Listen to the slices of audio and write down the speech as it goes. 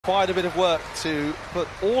quite a bit of work to put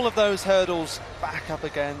all of those hurdles back up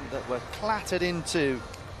again that were clattered into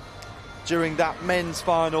during that men's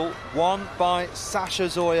final, won by Sacha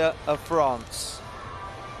Zoya of France.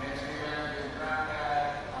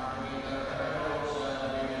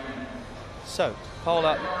 So,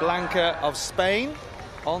 Paula Blanca of Spain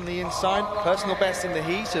on the inside, personal best in the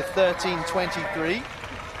heat of 13.23.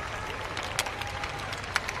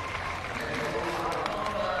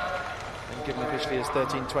 And given officially as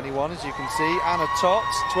 13.21, as you can see. Anna Tot,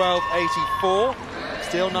 12.84,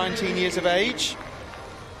 still 19 years of age.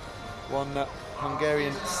 Won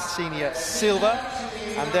Hungarian senior silver.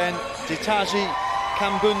 And then Ditaji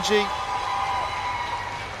Kambundji,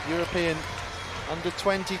 European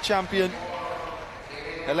under-20 champion.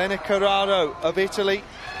 Elena Carraro of Italy,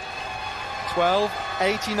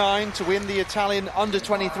 12.89 to win the Italian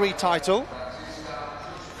under-23 title.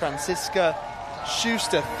 Franziska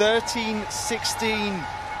Schuster, 13.16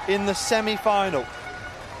 in the semi-final.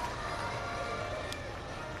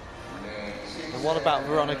 And what about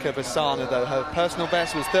Veronica Besana, though? Her personal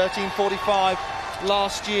best was 13.45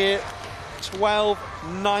 last year,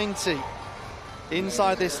 12.90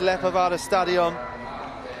 inside this Lepavada Stadion.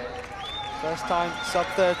 First time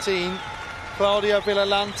sub-13. Claudia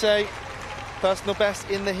Villalante, personal best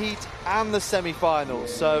in the heat and the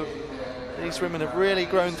semi-finals. So these women have really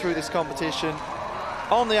grown through this competition.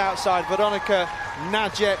 On the outside, Weronika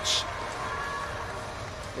Nadziecz,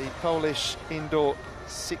 the Polish indoor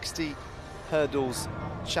 60 hurdles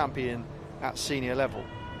champion at senior level.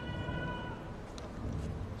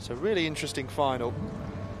 So really interesting final.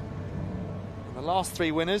 The last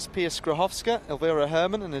three winners, Pia Skrochowska, Elvira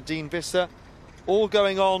Herman and Nadine Visser, all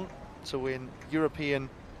going on to win European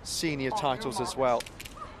senior titles as well.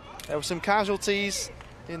 There were some casualties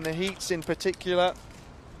in the heats in particular,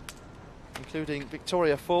 including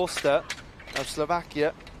Victoria Forster of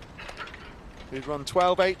Slovakia, who'd run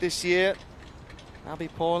 12.8 this year, Abby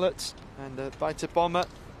Paulet and Vita Bommer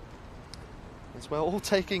as well, all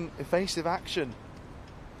taking evasive action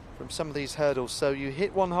from some of these hurdles. So you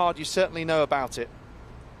hit one hard, you certainly know about it.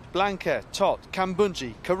 Blanca, Tot,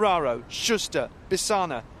 Kambundji, Carraro, Schuster,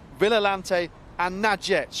 Besana, Villalante and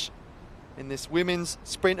Nadziecz in this women's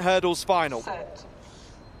sprint hurdles final.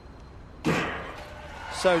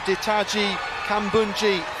 So Ditaji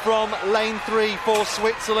Kambundji from lane 3 for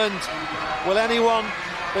Switzerland. Will anyone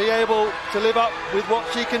be able to live up with what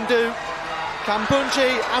she can do?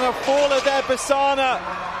 Kambundji and a faller there, Besana.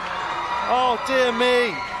 Oh dear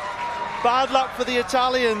me. Bad luck for the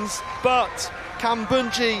Italians, but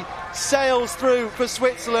Kambundji sails through for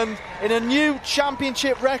Switzerland in a new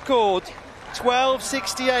championship record,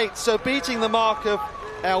 12.68, so beating the mark of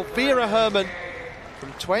Elvira Herman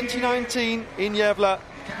from 2019 in Gävle.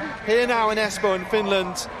 Here now in Espoo in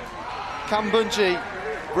Finland, Kambundji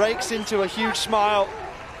breaks into a huge smile,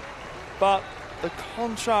 but the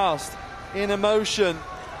contrast in emotion,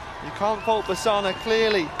 you can't fault Besana,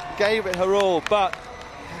 clearly gave it her all, but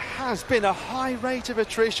has been a high rate of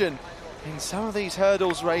attrition in some of these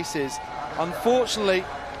hurdles races. Unfortunately,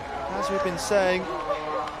 as we've been saying,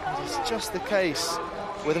 it is just the case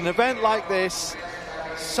with an event like this.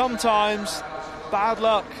 Sometimes bad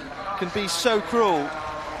luck can be so cruel.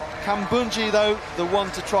 Kambundji, though, the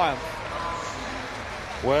one to triumph.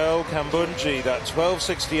 Well, Kambundji, that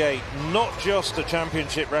 12.68, not just a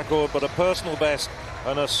championship record, but a personal best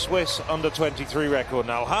and a Swiss under-23 record.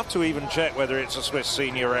 Now, I'll have to even check whether it's a Swiss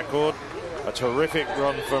senior record. A terrific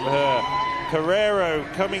run from her. Carrero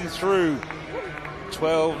coming through,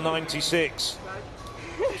 12.96,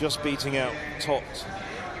 just beating out Tot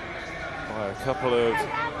by a couple of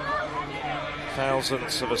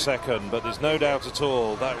thousandths of a second, but there's no doubt at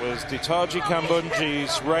all that was Ditaji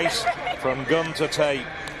Kambundji's race from gun to tape,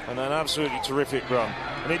 and an absolutely terrific run.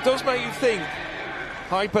 And it does make you think,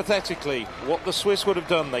 hypothetically, what the Swiss would have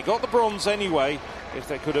done. They got the bronze anyway, if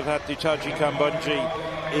they could have had Ditaji Kambundji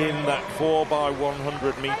in that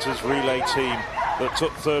 4x100 metres relay team that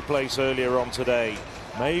took third place earlier on today.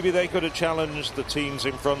 Maybe they could have challenged the teams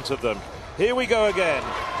in front of them. Here we go again.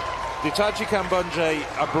 Ditaji Kambundji,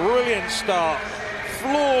 a brilliant start,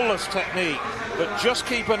 flawless technique, but just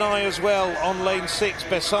keep an eye as well on lane 6,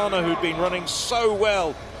 Besana, who'd been running so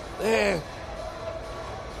well. There,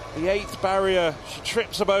 the 8th barrier, she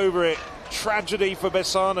trips up over it. Tragedy for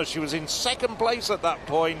Besana, she was in second place at that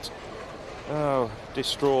point. Oh,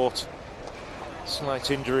 distraught. Slight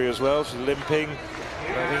injury as well, she's limping.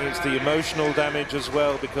 I think it's the emotional damage as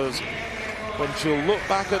well, because when she'll look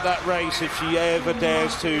back at that race, if she ever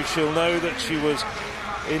dares to, she'll know that she was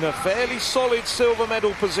in a fairly solid silver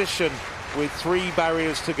medal position with 3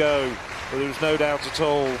 barriers to go. But there was no doubt at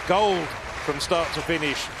all. Gold for from start to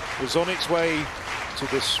finish, was on its way to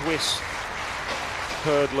the Swiss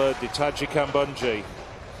hurdler Ditaji Kambundji.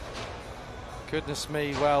 Goodness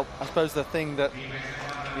me, well, I suppose the thing that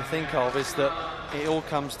you think of is that it all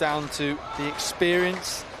comes down to the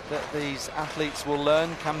experience that these athletes will learn.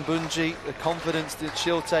 Kambundji, the confidence that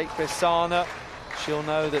she'll take. Besana, she'll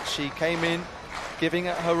know that she came in giving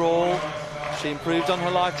it her all. She improved on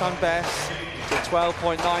her lifetime best to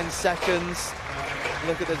 12.9 seconds.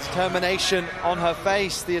 Look at the determination on her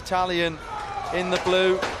face, the Italian in the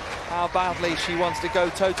blue. How badly she wants to go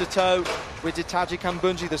toe-to-toe with Ditaji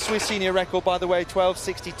Kambundji. The Swiss senior record, by the way,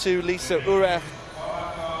 12.62, Lisa Urech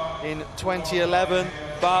in 2011,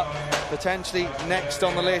 but potentially next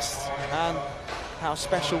on the list. And how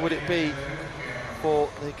special would it be for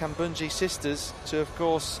the Kambundji sisters to, of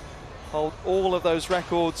course, hold all of those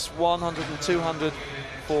records, 100 and 200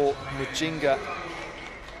 for Mujinga.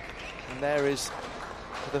 And there is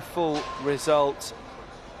the full result.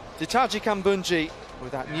 Ditaji Kambundji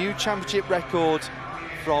with that new championship record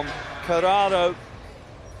from Carraro,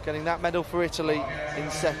 getting that medal for Italy in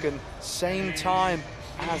second, same time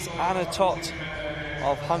as Anna Tot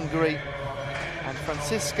of Hungary, and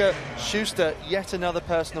Franziska Schuster, yet another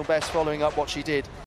personal best following up what she did